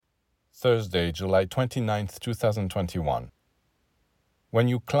Thursday, July 29th, 2021. When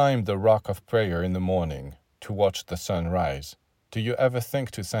you climb the rock of prayer in the morning to watch the sun rise, do you ever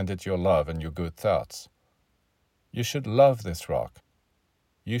think to send it your love and your good thoughts? You should love this rock.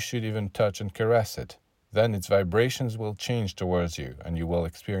 You should even touch and caress it. Then its vibrations will change towards you and you will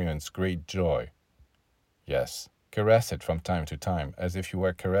experience great joy. Yes, caress it from time to time as if you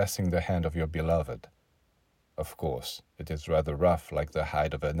were caressing the hand of your beloved. Of course, it is rather rough like the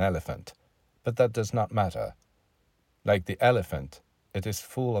hide of an elephant, but that does not matter. Like the elephant, it is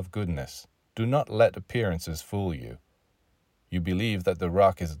full of goodness. Do not let appearances fool you. You believe that the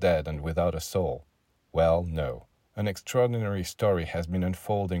rock is dead and without a soul. Well, no. An extraordinary story has been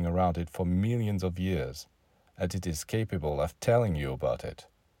unfolding around it for millions of years, and it is capable of telling you about it.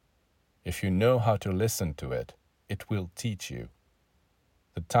 If you know how to listen to it, it will teach you.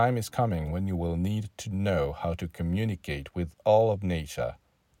 The time is coming when you will need to know how to communicate with all of nature,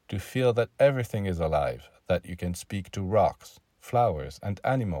 to feel that everything is alive, that you can speak to rocks, flowers, and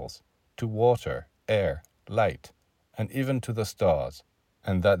animals, to water, air, light, and even to the stars,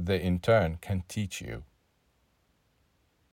 and that they in turn can teach you.